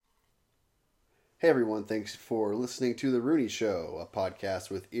Hey everyone, thanks for listening to The Rooney Show, a podcast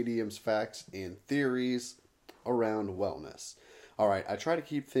with idioms, facts, and theories around wellness. Alright, I try to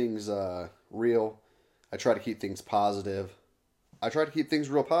keep things real. I try to keep things positive. I try to keep things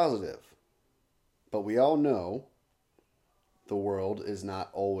real positive. But we all know the world is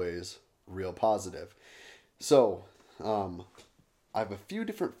not always real positive. So, I have a few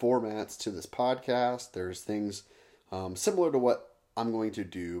different formats to this podcast. There's things similar to what I'm going to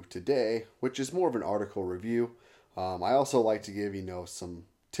do today, which is more of an article review. I also like to give, some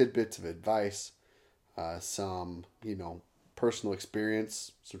tidbits of advice, some, personal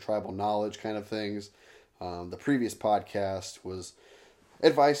experience, some tribal knowledge kind of things. The previous podcast was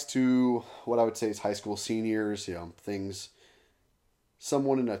advice to what I would say is high school seniors, things,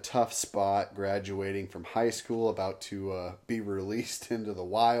 someone in a tough spot graduating from high school, about to be released into the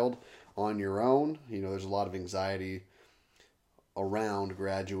wild on your own. There's a lot of anxiety around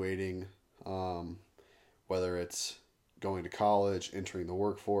graduating, whether it's going to college, entering the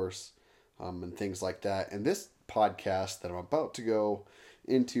workforce, and things like that. And this podcast that I'm about to go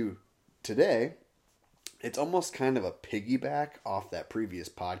into today, it's almost kind of a piggyback off that previous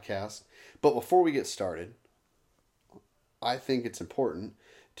podcast. But before we get started, I think it's important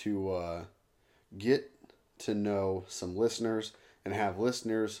to get to know some listeners and have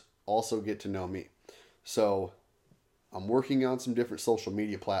listeners also get to know me. So I'm working on some different social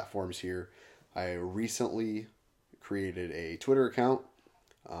media platforms here. I recently created a Twitter account.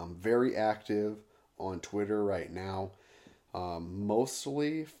 I'm very active on Twitter right now,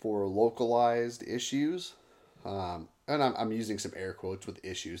 mostly for localized issues. And I'm using some air quotes with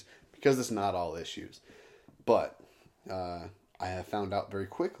issues because it's not all issues. But I have found out very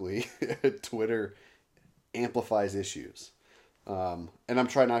quickly Twitter amplifies issues. And I'm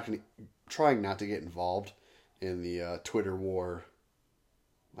trying not to get involved in the Twitter war,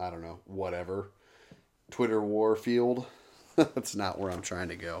 I don't know, whatever, Twitter war field. That's not where I'm trying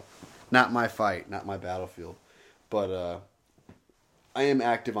to go. Not my fight, not my battlefield. But I am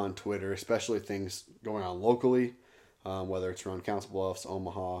active on Twitter, especially things going on locally, whether it's around Council Bluffs,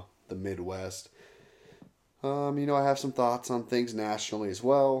 Omaha, the Midwest. I have some thoughts on things nationally as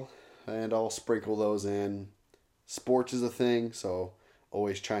well, and I'll sprinkle those in. Sports is a thing, so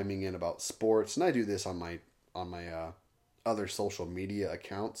always chiming in about sports, and I do this on my other social media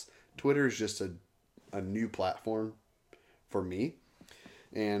accounts. Twitter is just a new platform for me.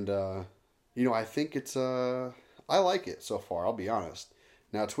 And, I think it's, I like it so far, I'll be honest.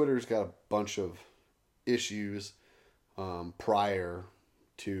 Now, Twitter's got a bunch of issues prior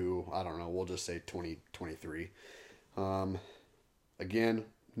to, I don't know, we'll just say 2023. Again,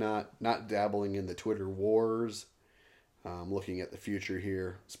 not dabbling in the Twitter wars. Looking at the future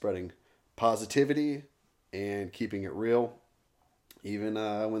here, spreading positivity and keeping it real, even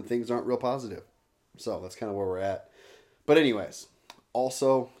when things aren't real positive. So that's kind of where we're at. But anyways,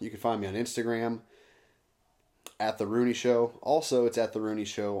 also, you can find me on Instagram, at The Rooney Show. Also, it's at The Rooney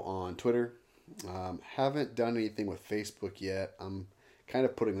Show on Twitter. Haven't done anything with Facebook yet. I'm kind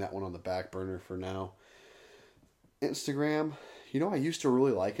of putting that one on the back burner for now. Instagram, I used to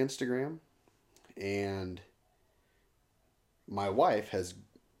really like Instagram. And my wife has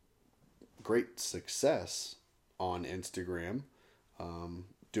great success on Instagram,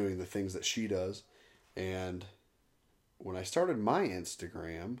 doing the things that she does. And when I started my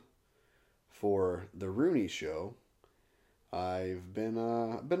Instagram for The Rooney Show, I've been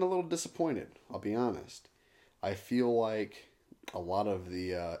a little disappointed, I'll be honest. I feel like a lot of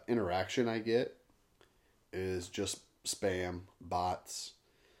the interaction I get is just spam, bots.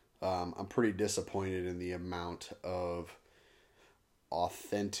 I'm pretty disappointed in the amount of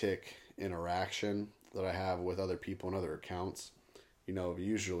authentic interaction that I have with other people and other accounts.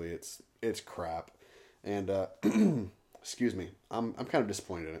 Usually it's crap. And excuse me, I'm kind of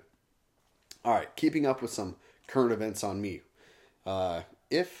disappointed in it. All right, keeping up with some current events on me.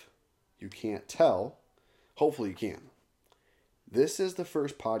 If you can't tell, hopefully you can. This is the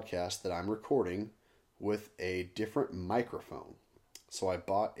first podcast that I'm recording with a different microphone. So I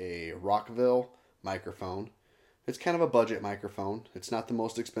bought a Rockville microphone. It's kind of a budget microphone. It's not the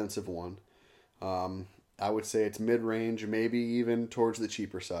most expensive one. I would say it's mid-range, maybe even towards the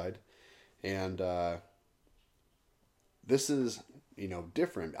cheaper side. And this is,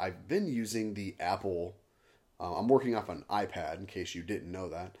 different. I've been using the Apple. I'm working off an iPad, in case you didn't know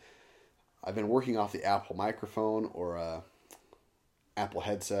that. I've been working off the Apple microphone or a Apple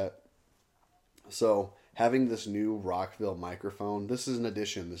headset. So having this new Rockville microphone, this is an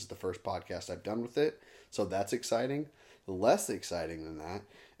addition. This is the first podcast I've done with it. So that's exciting. Less exciting than that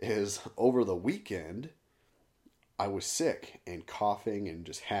is over the weekend, I was sick and coughing and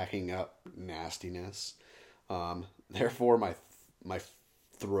just hacking up nastiness. Therefore, my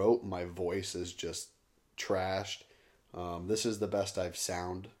throat, my voice is just trashed. This is the best I've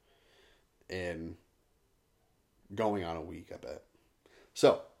sound in going on a week, I bet.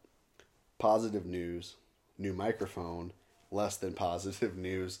 So, positive news, new microphone. Less than positive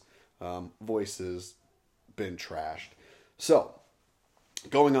news, voice has been trashed. So,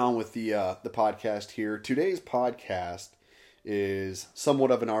 going on with the podcast here. Today's podcast is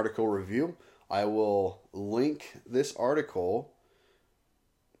somewhat of an article review. I will link this article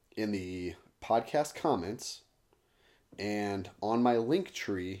in the podcast comments and on my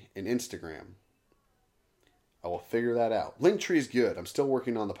Linktree in Instagram. I will figure that out. Linktree is good. I'm still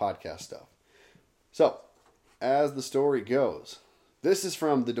working on the podcast stuff. So, as the story goes, this is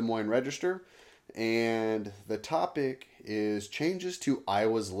from the Des Moines Register, and the topic is changes to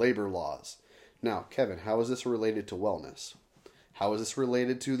Iowa's labor laws. Now, Kevin, how is this related to wellness? How is this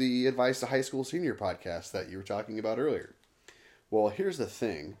related to the Advice to High School Senior podcast that you were talking about earlier? Well, here's the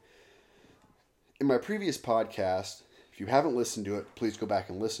thing. In my previous podcast, if you haven't listened to it, please go back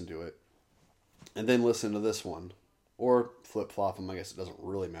and listen to it. And then listen to this one. Or flip-flop them, I guess it doesn't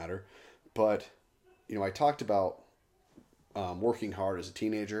really matter. But, I talked about working hard as a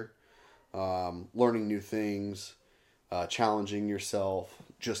teenager, learning new things, challenging yourself,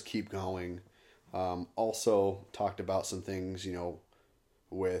 just keep going. Also talked about some things,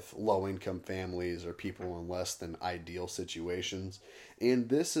 with low-income families or people in less than ideal situations. And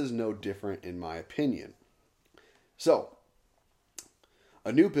this is no different in my opinion. So,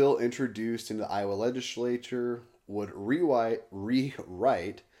 a new bill introduced into the Iowa legislature would rewrite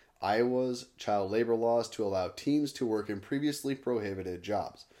Iowa's child labor laws to allow teens to work in previously prohibited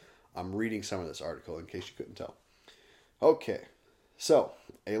jobs. I'm reading some of this article in case you couldn't tell. Okay, so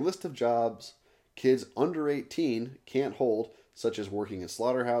a list of jobs kids under 18 can't hold, such as working in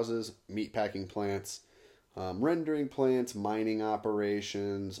slaughterhouses, meatpacking plants, rendering plants, mining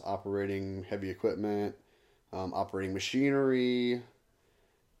operations, operating heavy equipment, operating machinery,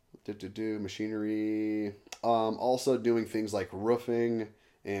 also doing things like roofing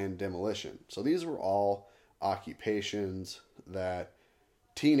and demolition. So these were all occupations that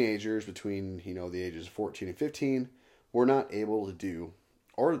teenagers between, the ages of 14 and 15 were not able to do,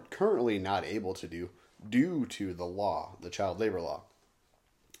 or currently not able to do, due to the law, the child labor law.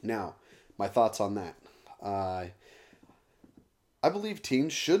 Now, my thoughts on that. I believe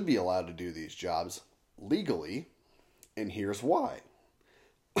teens should be allowed to do these jobs legally, and here's why.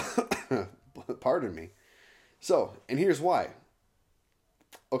 Pardon me. So, and here's why.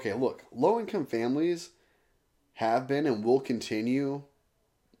 Okay, look, low-income families have been and will continue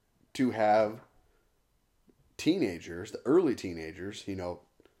to have teenagers, the early teenagers,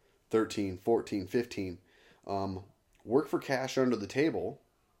 13, 14, 15, work for cash under the table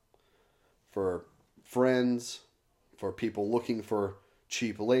for friends, for people looking for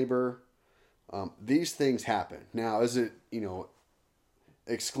cheap labor. These things happen. Now, is it,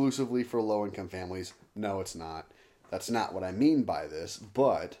 exclusively for low-income families? No, it's not. That's not what I mean by this,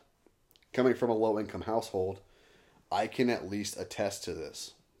 but coming from a low-income household, I can at least attest to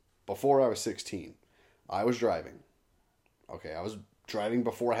this. Before I was 16, I was driving. Okay, I was driving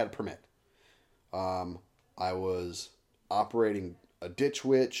before I had a permit. I was operating a ditch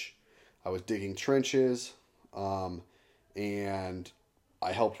witch. I was digging trenches. And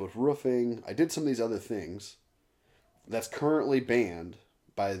I helped with roofing. I did some of these other things that's currently banned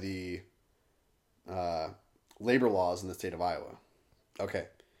by the labor laws in the state of Iowa. Okay.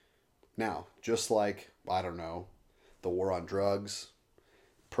 Now, just like, I don't know, the war on drugs,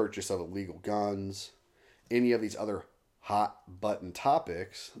 purchase of illegal guns, any of these other hot button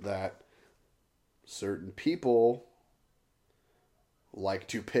topics that certain people like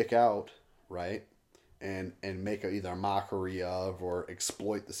to pick out, right? And make either a mockery of or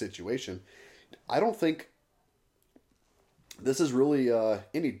exploit the situation. I don't think this is really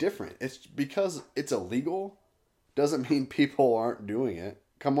any different. It's because it's illegal doesn't mean people aren't doing it.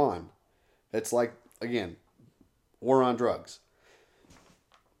 Come on. It's like, again, war on drugs.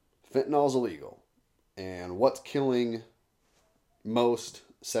 Fentanyl's illegal. And what's killing most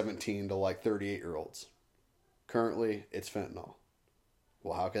 17 to 38-year-olds? Currently, it's fentanyl.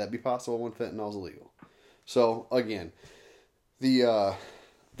 Well, how could that be possible when fentanyl's illegal? So, again, the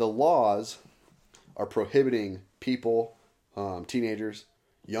laws are prohibiting people, teenagers,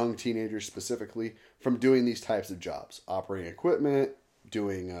 young teenagers specifically, from doing these types of jobs. Operating equipment,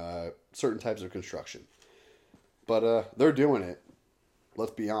 doing certain types of construction. But they're doing it,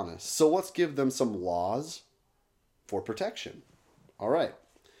 let's be honest. So let's give them some laws for protection. All right.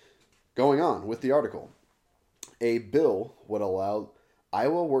 Going on with the article. A bill would allow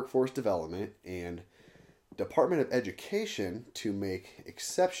Iowa Workforce Development and Department of Education to make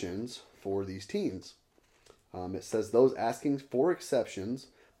exceptions for these teens. It says those asking for exceptions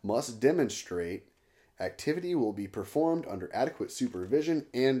must demonstrate activity will be performed under adequate supervision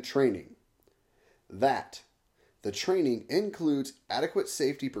and training. That the training includes adequate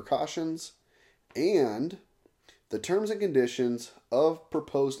safety precautions, and the terms and conditions of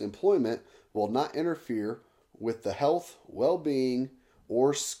proposed employment will not interfere with the health, well-being,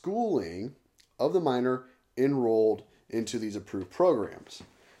 or schooling of the minor enrolled into these approved programs.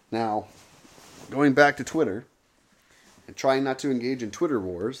 Now, going back to Twitter and trying not to engage in Twitter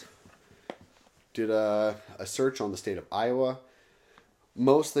wars, did a search on the state of Iowa.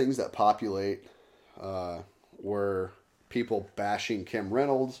 Most things that populate were people bashing Kim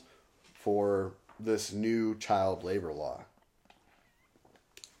Reynolds for this new child labor law.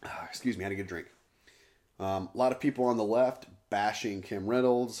 Excuse me, I had to get a drink. A lot of people on the left bashing Kim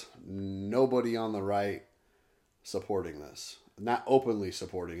Reynolds. Nobody on the right supporting this. Not openly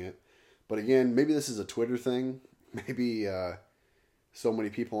supporting it. But again, maybe this is a Twitter thing. Maybe so many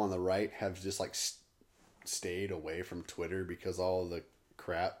people on the right have just like stayed away from Twitter because all the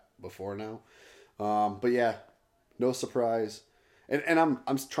crap before now. But yeah, no surprise. And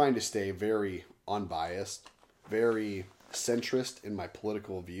I'm trying to stay very unbiased, very centrist in my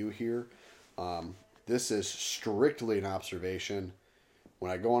political view here. This is strictly an observation.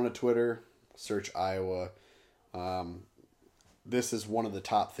 When I go onto Twitter, search Iowa, this is one of the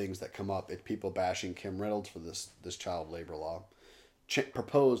top things that come up. It's people bashing Kim Reynolds for this child labor law.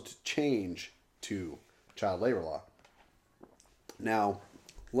 Proposed change to child labor law. Now,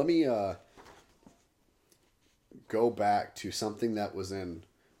 let me go back to something that was in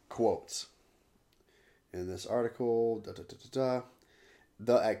quotes. In this article,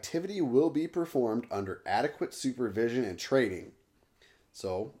 the activity will be performed under adequate supervision and training.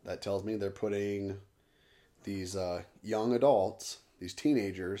 So that tells me they're putting these young adults, these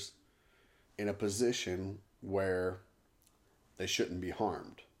teenagers, in a position where they shouldn't be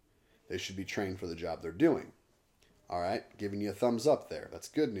harmed. They should be trained for the job they're doing. All right, giving you a thumbs up there. That's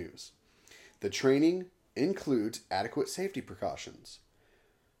good news. The training includes adequate safety precautions.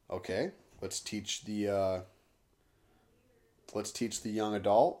 Okay, let's teach the young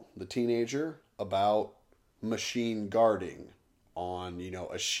adult, the teenager, about machine guarding on,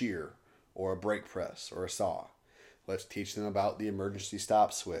 a shear or a brake press or a saw. Let's teach them about the emergency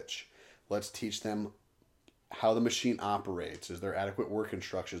stop switch. Let's teach them how the machine operates. Is there adequate work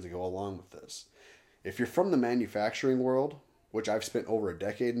instructions to go along with this? If you're from the manufacturing world, which I've spent over a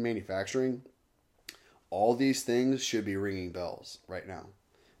decade in manufacturing, all these things should be ringing bells right now.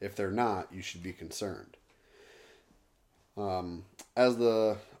 If they're not, you should be concerned. As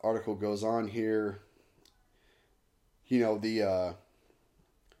the article goes on here, the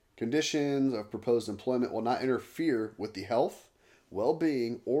conditions of proposed employment will not interfere with the health,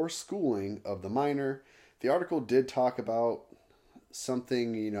 well-being, or schooling of the minor. The article did talk about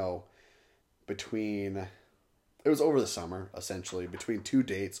something, it was over the summer, essentially, between two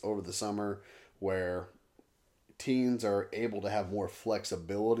dates over the summer where teens are able to have more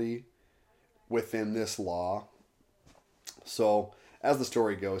flexibility within this law. So, as the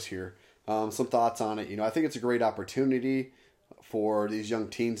story goes here, some thoughts on it. I think it's a great opportunity for these young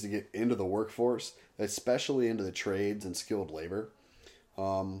teens to get into the workforce, especially into the trades and skilled labor.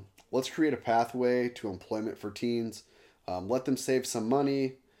 Let's create a pathway to employment for teens. Let them save some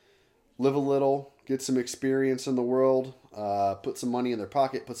money, live a little, get some experience in the world, put some money in their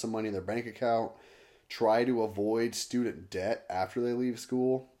pocket, put some money in their bank account, try to avoid student debt after they leave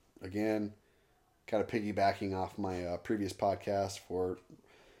school. Again, kind of piggybacking off my previous podcast for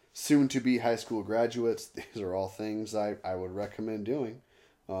soon-to-be high school graduates. These are all things I would recommend doing.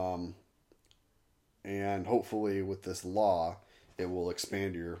 And hopefully with this law, it will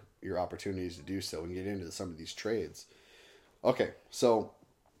expand your opportunities to do so and get into some of these trades. Okay, so,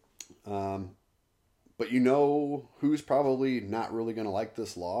 but who's probably not really going to like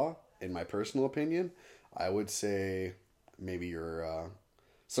this law, in my personal opinion? I would say maybe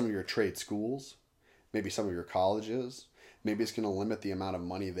some of your trade schools, maybe some of your colleges. Maybe it's going to limit the amount of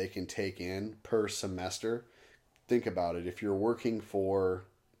money they can take in per semester. Think about it. If you're working for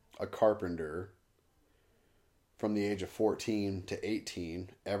a carpenter from the age of 14 to 18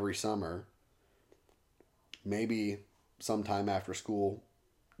 every summer, maybe sometime after school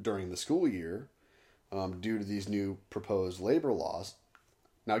during the school year, due to these new proposed labor laws.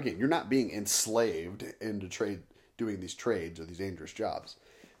 Now, again, you're not being enslaved into doing these trades or these dangerous jobs.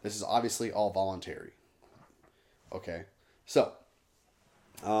 This is obviously all voluntary. Okay. So,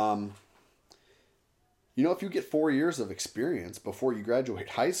 You know, if you get 4 years of experience before you graduate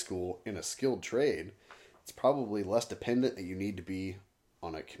high school in a skilled trade, it's probably less dependent that you need to be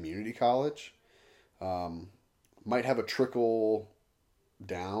on a community college. Might have a trickle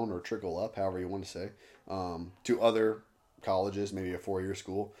down or trickle up, however you want to say, to other colleges, maybe a 4-year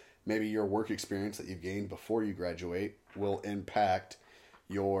school. Maybe your work experience that you've gained before you graduate will impact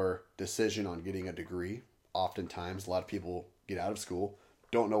your decision on getting a degree. Oftentimes, a lot of people get out of school,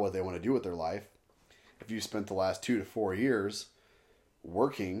 don't know what they want to do with their life. If you spent the last 2 to 4 years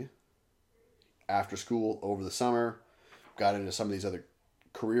working after school over the summer, got into some of these other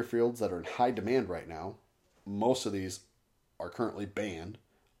career fields that are in high demand right now, most of these are currently banned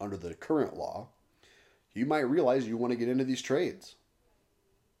under the current law, you might realize you want to get into these trades.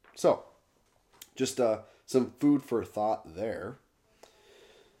 So, just some food for thought there.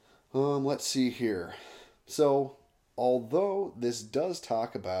 Let's see here. So, although this does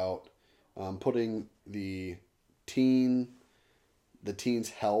talk about putting the teens'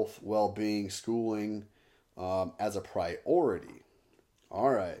 health, well-being, schooling as a priority.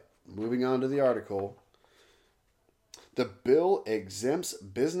 All right, moving on to the article. The bill exempts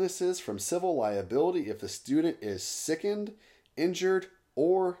businesses from civil liability if the student is sickened, injured,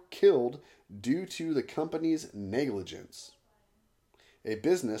 or killed due to the company's negligence. A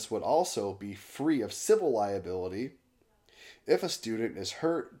business would also be free of civil liability if a student is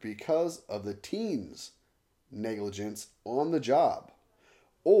hurt because of the teen's negligence on the job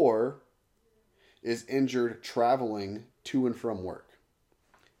or is injured traveling to and from work.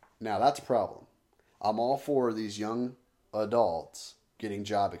 Now, that's a problem. I'm all for these young adults getting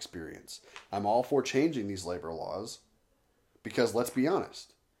job experience. I'm all for changing these labor laws because, let's be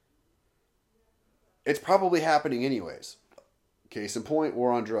honest, it's probably happening anyways. Case in point,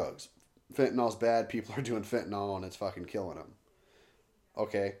 war on drugs. Fentanyl's bad. People are doing fentanyl and it's fucking killing them.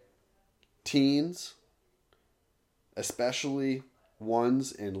 Okay. Teens, especially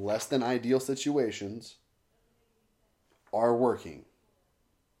ones in less than ideal situations, are working.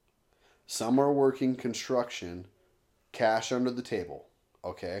 Some are working construction, cash under the table.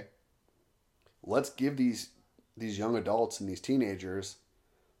 Okay. Let's give these young adults and these teenagers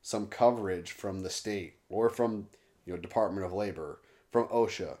some coverage from the state or from Department of Labor, from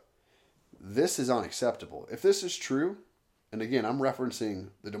OSHA. This is unacceptable. If this is true, and again, I'm referencing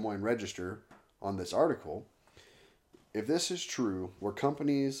the Des Moines Register on this article, if this is true, where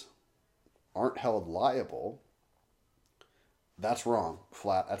companies aren't held liable, that's wrong.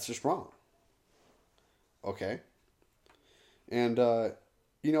 Flat, that's just wrong. Okay? And, I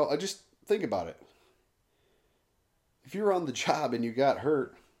just think about it. If you're on the job and you got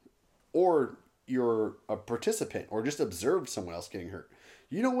hurt, or you're a participant, or just observed someone else getting hurt,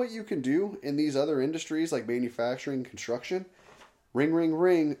 you know what you can do in these other industries like manufacturing, construction? Ring, ring,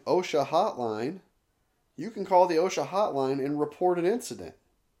 ring, OSHA hotline. You can call the OSHA hotline and report an incident.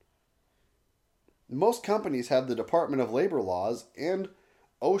 Most companies have the Department of Labor laws and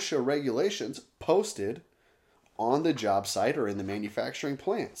OSHA regulations posted on the job site or in the manufacturing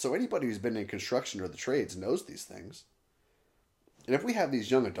plant. So anybody who's been in construction or the trades knows these things. And if we have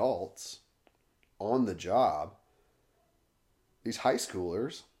these young adults on the job, these high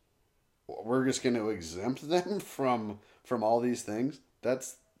schoolers, we're just going to exempt them from all these things?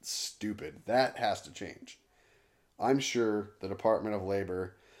 That's stupid. That has to change. I'm sure the Department of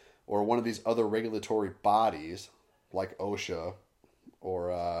Labor or one of these other regulatory bodies like OSHA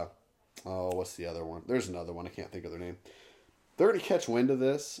or, what's the other one? There's another one. I can't think of their name. They're going to catch wind of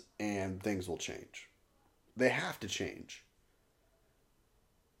this and things will change. They have to change.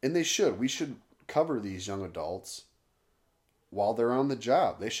 And they should. We should cover these young adults while they're on the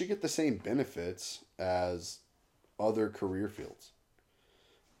job. They should get the same benefits as other career fields.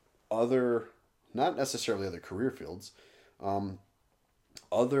 Not necessarily other career fields,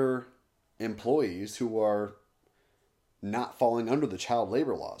 other employees who are not falling under the child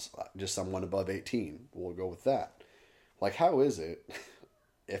labor laws. Just someone above 18. We'll go with that. Like, how is it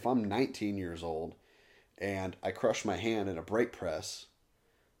if I'm 19 years old and I crush my hand in a brake press?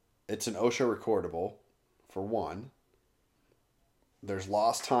 It's an OSHA recordable, for one. There's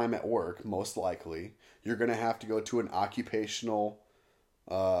lost time at work, most likely. You're going to have to go to an occupational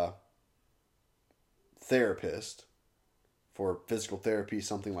therapist for physical therapy,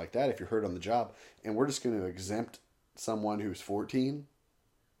 something like that, if you're hurt on the job. And we're just going to exempt someone who's 14?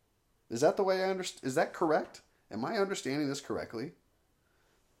 Is that the way I understand? Is that correct? Am I understanding this correctly?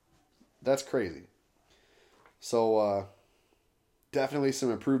 That's crazy. So, definitely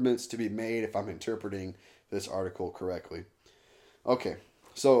some improvements to be made if I'm interpreting this article correctly. Okay,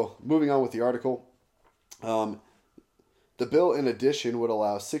 so moving on with the article. The bill, in addition, would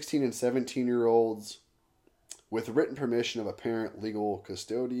allow 16 and 17-year-olds with written permission of a parent, legal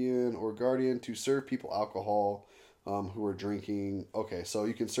custodian, or guardian to serve people alcohol who are drinking. Okay, so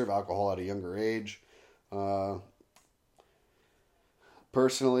you can serve alcohol at a younger age. Uh,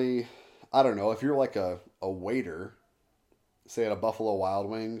 Personally, I don't know. If you're like a waiter, say at a Buffalo Wild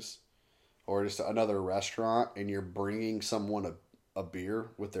Wings or just another restaurant, and you're bringing someone a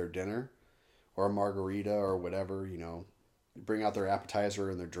beer with their dinner or a margarita or whatever, bring out their appetizer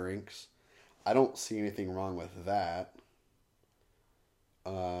and their drinks. I don't see anything wrong with that.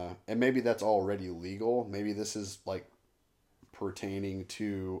 And maybe that's already legal. Maybe this is like pertaining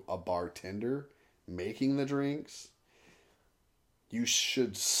to a bartender making the drinks. You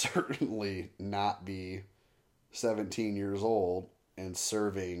should certainly not be 17 years old and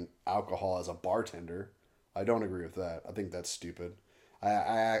serving alcohol as a bartender. I don't agree with that. I think that's stupid.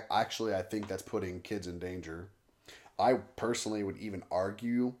 I think that's putting kids in danger. I personally would even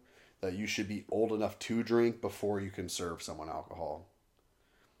argue that you should be old enough to drink before you can serve someone alcohol.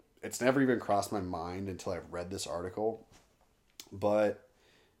 It's never even crossed my mind until I've read this article, but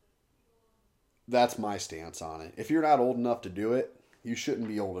that's my stance on it. If you're not old enough to do it, you shouldn't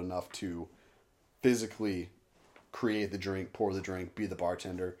be old enough to physically create the drink, pour the drink, be the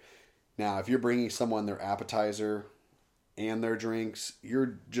bartender. Now, if you're bringing someone their appetizer and their drinks,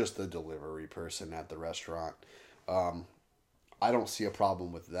 you're just the delivery person at the restaurant. I don't see a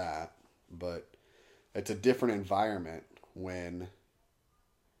problem with that, but it's a different environment when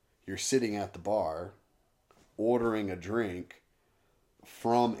you're sitting at the bar ordering a drink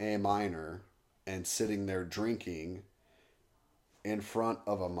from a minor and sitting there drinking in front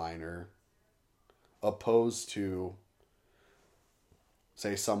of a minor, opposed to,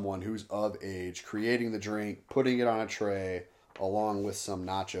 say, someone who's of age creating the drink, putting it on a tray along with some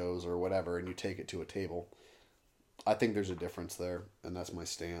nachos or whatever, and you take it to a table. I think there's a difference there, and that's my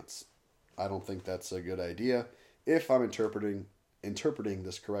stance. I don't think that's a good idea. If I'm interpreting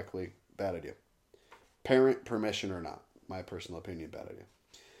this correctly, bad idea. Parent permission or not, my personal opinion, bad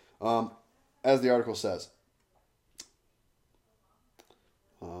idea. As the article says,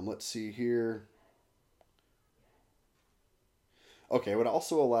 let's see here. Okay, it would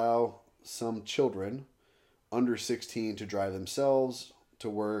also allow some children under 16 to drive themselves to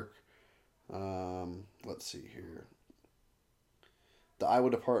work. Let's see here. The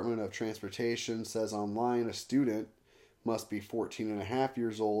Iowa Department of Transportation says online a student must be 14 and a half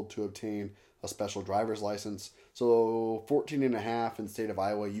years old to obtain a special driver's license. So 14 and a half in the state of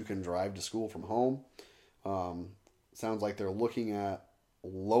Iowa, you can drive to school from home. Sounds like they're looking at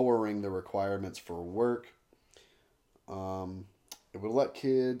lowering the requirements for work. It would let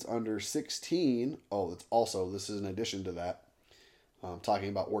kids under 16. Oh, it's also, this is in addition to that, talking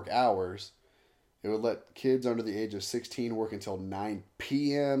about work hours. It would let kids under the age of 16 work until 9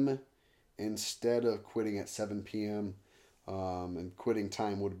 p.m. instead of quitting at 7 p.m. And quitting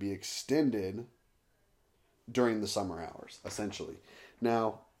time would be extended during the summer hours, essentially.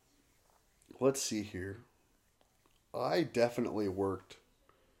 Now, let's see here. I definitely worked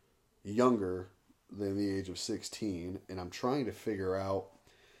younger than the age of 16, and I'm trying to figure out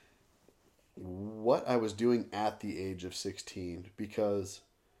what I was doing at the age of 16, because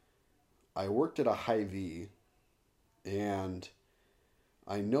I worked at a Hy-Vee, and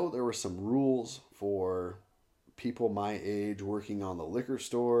I know there were some rules for people my age working on the liquor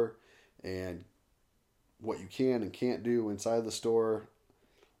store and what you can and can't do inside the store.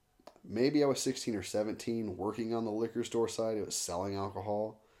 Maybe I was 16 or 17 working on the liquor store side. It was selling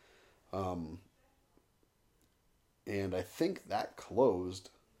alcohol. And I think that closed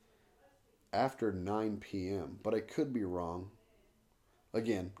after 9 p.m., but I could be wrong.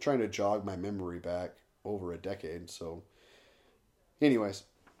 Again, trying to jog my memory back over a decade. So, anyways,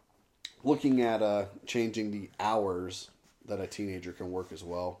 looking at changing the hours that a teenager can work as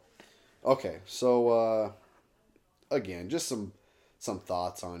well. Okay, so again, just some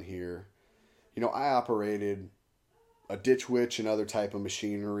thoughts on here. I operated a ditch witch and other type of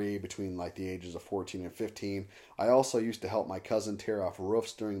machinery between like the ages of 14 and 15. I also used to help my cousin tear off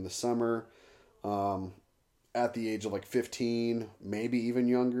roofs during the summer. At the age of like 15, maybe even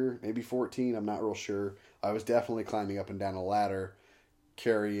younger, maybe 14, I'm not real sure. I was definitely climbing up and down a ladder,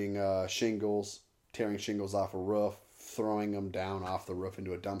 carrying shingles, tearing shingles off a roof, throwing them down off the roof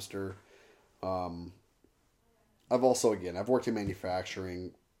into a dumpster. I've worked in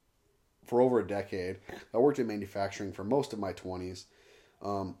manufacturing for over a decade. I worked in manufacturing for most of my 20s.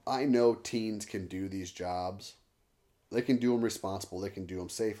 I know teens can do these jobs. They can do them responsible. They can do them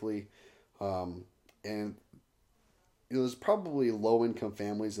safely. And there's probably low-income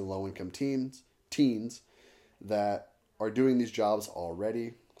families and low-income teens that are doing these jobs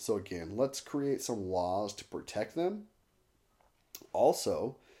already. So again, let's create some laws to protect them.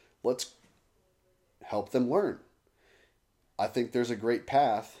 Also, let's help them learn. I think there's a great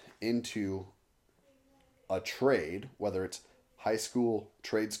path into a trade, whether it's high school,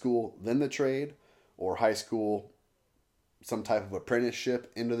 trade school, then the trade, or high school, some type of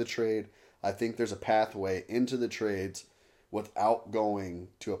apprenticeship into the trade. I think there's a pathway into the trades without going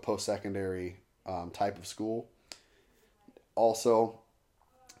to a post-secondary type of school. Also,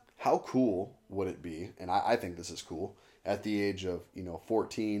 how cool would it be, and I think this is cool, at the age of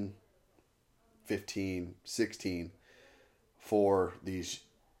 14, 15, 16, for these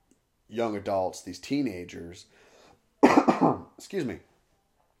young adults, these teenagers, excuse me,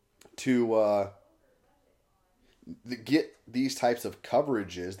 to get these types of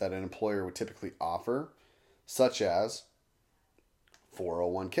coverages that an employer would typically offer, such as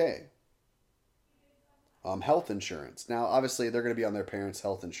 401k, health insurance. Now, obviously, they're going to be on their parents'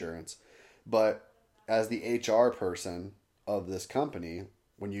 health insurance, but as the HR person of this company,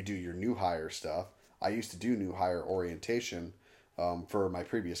 when you do your new hire stuff, I used to do new hire orientation for my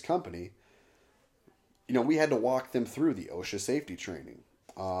previous company. We had to walk them through the OSHA safety training,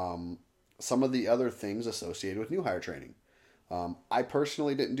 some of the other things associated with new hire training. I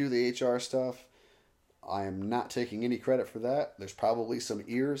personally didn't do the HR stuff. I am not taking any credit for that. There's probably some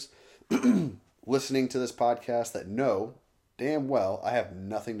ears listening to this podcast that know damn well I have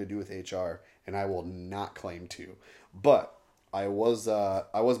nothing to do with HR, and I will not claim to. But I was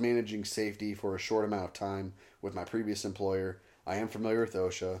managing safety for a short amount of time with my previous employer. I am familiar with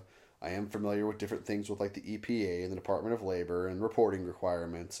OSHA. I am familiar with different things with like the EPA and the Department of Labor and reporting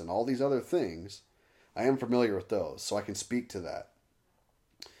requirements and all these other things. I am familiar with those, so I can speak to that.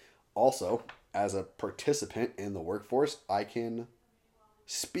 Also, as a participant in the workforce, I can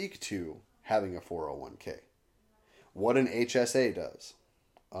speak to having a 401k, what an HSA does,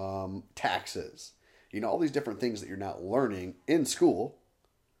 taxes, all these different things that you're not learning in school,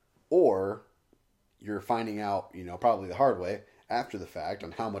 or you're finding out, probably the hard way after the fact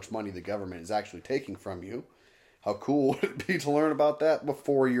on how much money the government is actually taking from you. How cool would it be to learn about that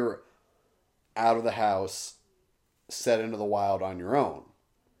before you're out of the house, set into the wild on your own?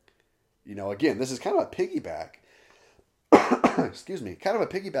 Again, this is kind of a piggyback, excuse me, kind of a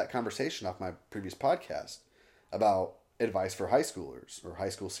piggyback conversation off my previous podcast about advice for high schoolers or high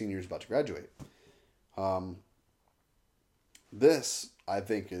school seniors about to graduate. This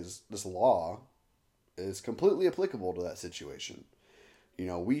law is completely applicable to that situation.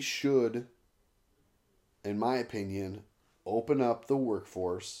 We should, in my opinion, open up the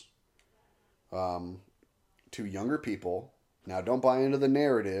workforce to younger people. Now, don't buy into the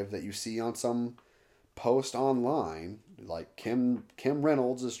narrative that you see on some post online, like Kim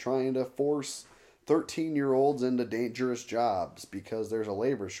Reynolds is trying to force 13-year-olds into dangerous jobs because there's a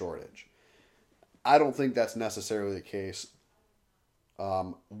labor shortage. I don't think that's necessarily the case.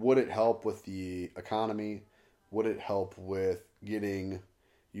 Would it help with the economy? Would it help with getting,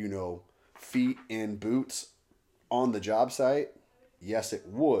 feet in boots on the job site? Yes, it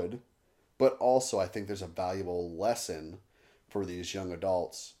would. But also, I think there's a valuable lesson for these young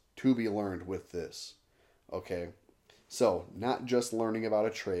adults to be learned with this. Okay? So, not just learning about a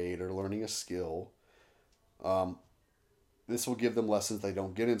trade or learning a skill. This will give them lessons they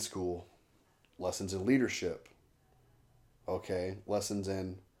don't get in school. Lessons in leadership. Okay? Lessons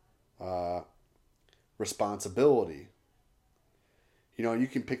in responsibility. You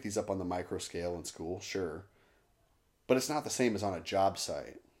can pick these up on the micro scale in school, sure. But it's not the same as on a job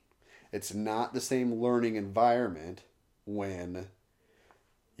site. It's not the same learning environment when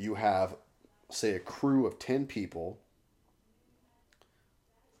you have, say, a crew of 10 people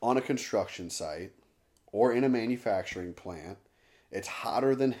on a construction site or in a manufacturing plant. It's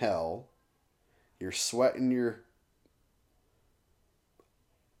hotter than hell. You're sweating your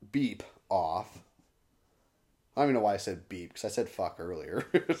beep off. I don't even know why I said beep, because I said fuck earlier.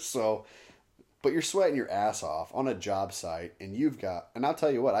 But you're sweating your ass off on a job site, and and I'll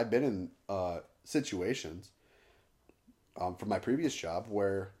tell you what, I've been in situations from my previous job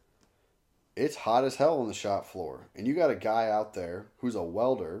where it's hot as hell on the shop floor, and you got a guy out there who's a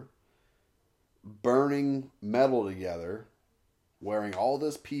welder burning metal together, wearing all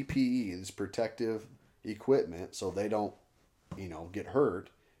this PPE, this protective equipment, so they don't, get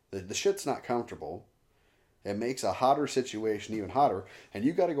hurt. The shit's not comfortable. It makes a hotter situation even hotter. And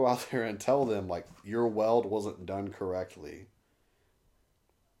you got to go out there and tell them, like, your weld wasn't done correctly.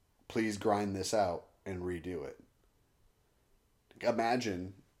 Please grind this out and redo it.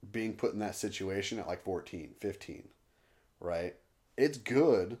 Imagine being put in that situation at like 14, 15, right? It's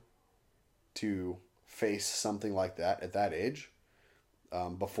good to face something like that at that age.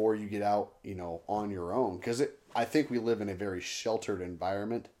 before you get out, on your own. Because I think we live in a very sheltered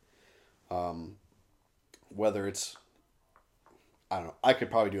environment. Whether it's, I don't know, I could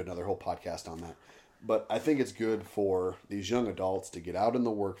probably do another whole podcast on that. But I think it's good for these young adults to get out in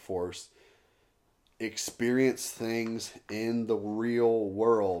the workforce, experience things in the real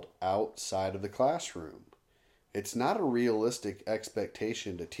world outside of the classroom. It's not a realistic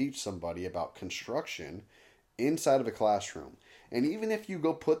expectation to teach somebody about construction inside of a classroom. And even if you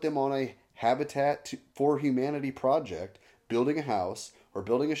go put them on a Habitat for Humanity project, building a house or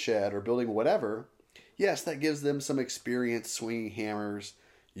building a shed or building whatever, yes, that gives them some experience swinging hammers,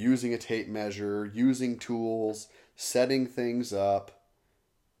 using a tape measure, using tools, setting things up.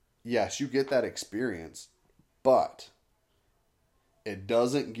 Yes, you get that experience, but it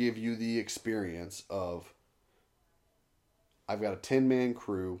doesn't give you the experience of, I've got a 10-man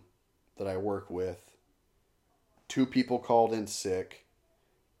crew that I work with, 2 people called in sick,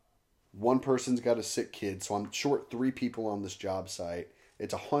 1 person's got a sick kid, so I'm short 3 people on this job site.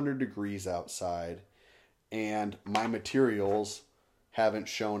 It's 100 degrees outside, and my materials haven't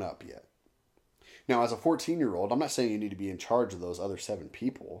shown up yet. Now, as a 14-year-old, I'm not saying you need to be in charge of those other 7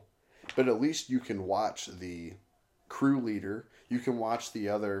 people, but at least you can watch the crew leader, you can watch the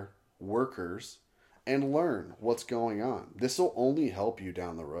other workers, and learn what's going on. This will only help you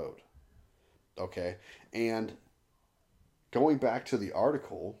down the road. Okay? And going back to the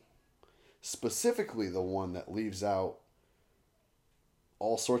article, specifically the one that leaves out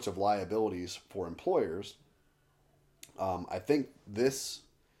all sorts of liabilities for employers, I think this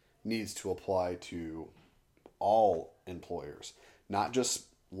needs to apply to all employers, not just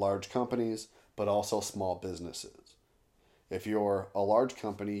large companies, but also small businesses. If you're a large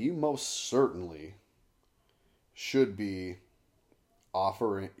company, you most certainly should be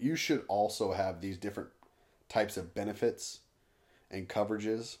you should also have these different types of benefits and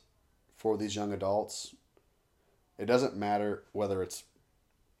coverages for these young adults. It doesn't matter whether it's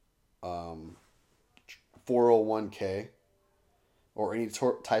 401k or any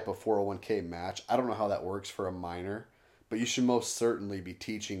type of 401k match. I don't know how that works for a minor, but you should most certainly be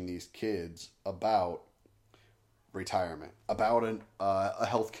teaching these kids about retirement, about a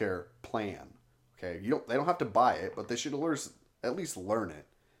healthcare plan. Okay, they don't have to buy it, but they should at least learn it.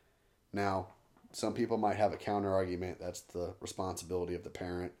 Now, some people might have a counter argument. That's the responsibility of the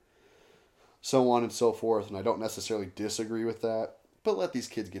parent, so on and so forth. And I don't necessarily disagree with that. But let these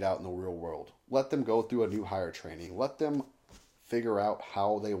kids get out in the real world. Let them go through a new hire training. Let them figure out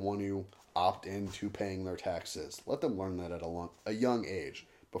how they want to opt into paying their taxes. Let them learn that at a young age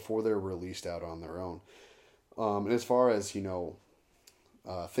before they're released out on their own. And as far as,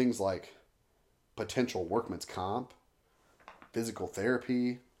 things like potential workman's comp, physical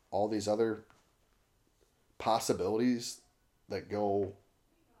therapy, all these other possibilities that go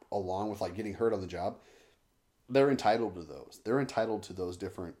along with like getting hurt on the job, they're entitled to those. They're entitled to those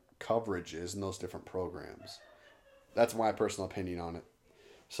different coverages and those different programs. That's my personal opinion on it.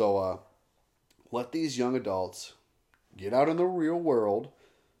 So let these young adults get out in the real world,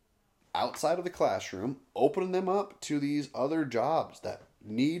 outside of the classroom, open them up to these other jobs that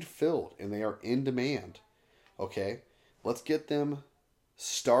need filled and they are in demand. Okay? Let's get them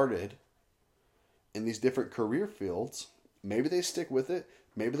started in these different career fields. Maybe they stick with it,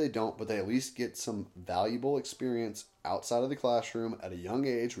 maybe they don't, but they at least get some valuable experience outside of the classroom at a young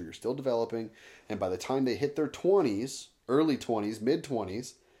age where you're still developing. And by the time they hit their 20s, early 20s, mid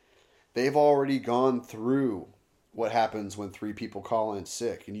 20s, they've already gone through what happens when 3 people call in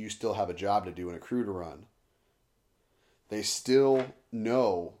sick and you still have a job to do and a crew to run. They still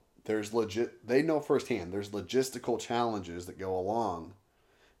know they know firsthand there's logistical challenges that go along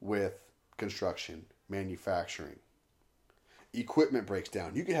with construction, manufacturing. Equipment breaks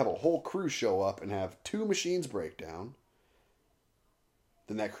down. You could have a whole crew show up and have 2 machines break down.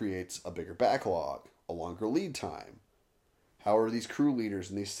 Then that creates a bigger backlog, a longer lead time. How are these crew leaders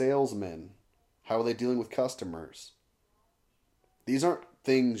and these salesmen, how are they dealing with customers? These aren't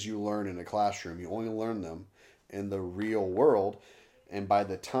things you learn in a classroom. You only learn them in the real world. And by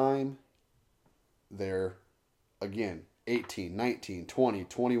the time they're, again, 18, 19, 20,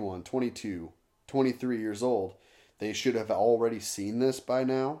 21, 22, 23 years old, they should have already seen this by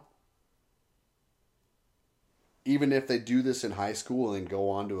now. Even if they do this in high school and go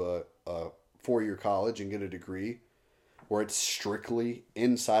on to a 4-year college and get a degree, where it's strictly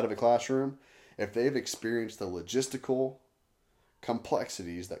inside of a classroom, if they've experienced the logistical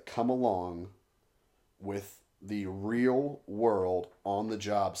complexities that come along with the real world on the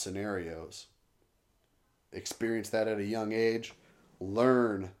job scenarios, experience that at a young age,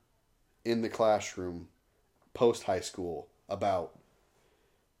 learn in the classroom post high school about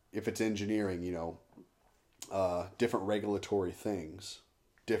if it's engineering, different regulatory things,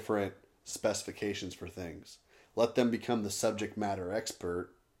 different specifications for things. Let them become the subject matter expert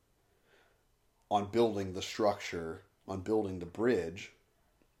on building the structure, on building the bridge,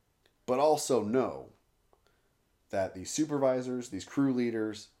 but also know that these supervisors, these crew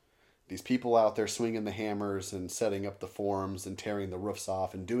leaders, these people out there swinging the hammers and setting up the forms and tearing the roofs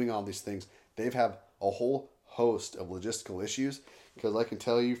off and doing all these things, they've had a whole host of logistical issues. Because I can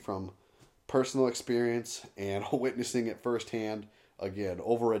tell you from personal experience and witnessing it firsthand, again,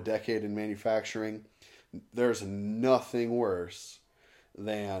 over a decade in manufacturing, there's nothing worse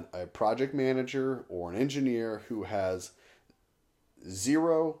than a project manager or an engineer who has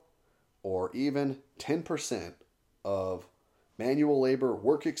 0 or even 10% of manual labor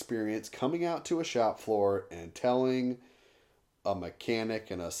work experience coming out to a shop floor and telling a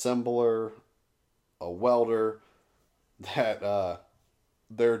mechanic, an assembler, a welder that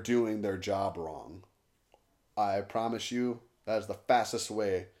they're doing their job wrong. I promise you that is the fastest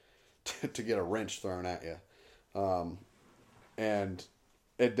way to get a wrench thrown at you. And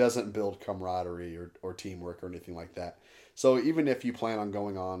it doesn't build camaraderie or teamwork or anything like that. So even if you plan on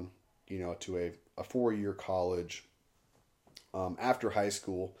going on, to a 4-year college after high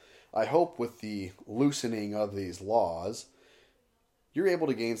school, I hope with the loosening of these laws, you're able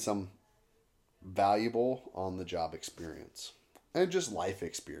to gain some valuable on-the-job experience and just life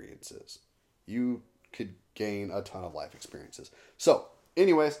experiences. You could gain a ton of life experiences. So,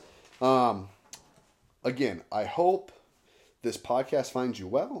 anyways, again, I hope this podcast finds you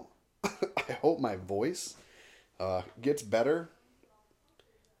well. I hope my voice gets better.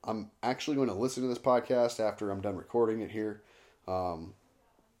 I'm actually going to listen to this podcast after I'm done recording it here.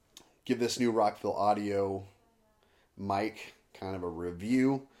 Give this new Rockville Audio mic kind of a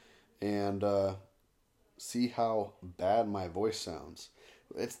review and see how bad my voice sounds.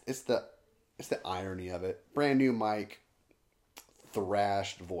 It's the irony of it. Brand new mic,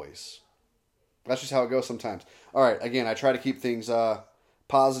 thrashed voice. That's just how it goes sometimes. All right, again, I try to keep things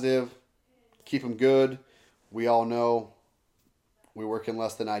positive, keep them good. We all know we work in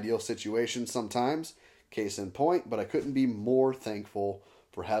less than ideal situations sometimes, case in point, but I couldn't be more thankful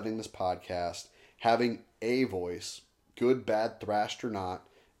for having this podcast, having a voice, good, bad, thrashed or not.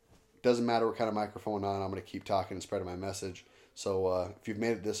 Doesn't matter what kind of microphone on, I'm going to keep talking and spreading my message. So if you've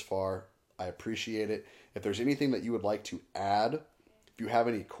made it this far, I appreciate it. If there's anything that you would like to add, if you have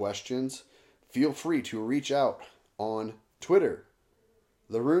any questions, feel free to reach out on Twitter,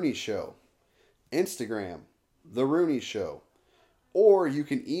 The Rooney Show, Instagram, The Rooney Show, or you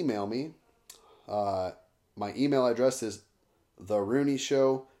can email me. My email address is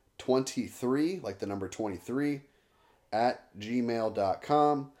theRooneyShow23, like the number 23,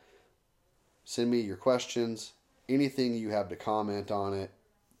 @gmail.com. Send me your questions, anything you have to comment on it.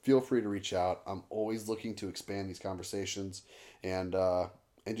 Feel free to reach out. I'm always looking to expand these conversations and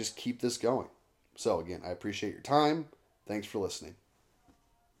just keep this going. So again, I appreciate your time. Thanks for listening.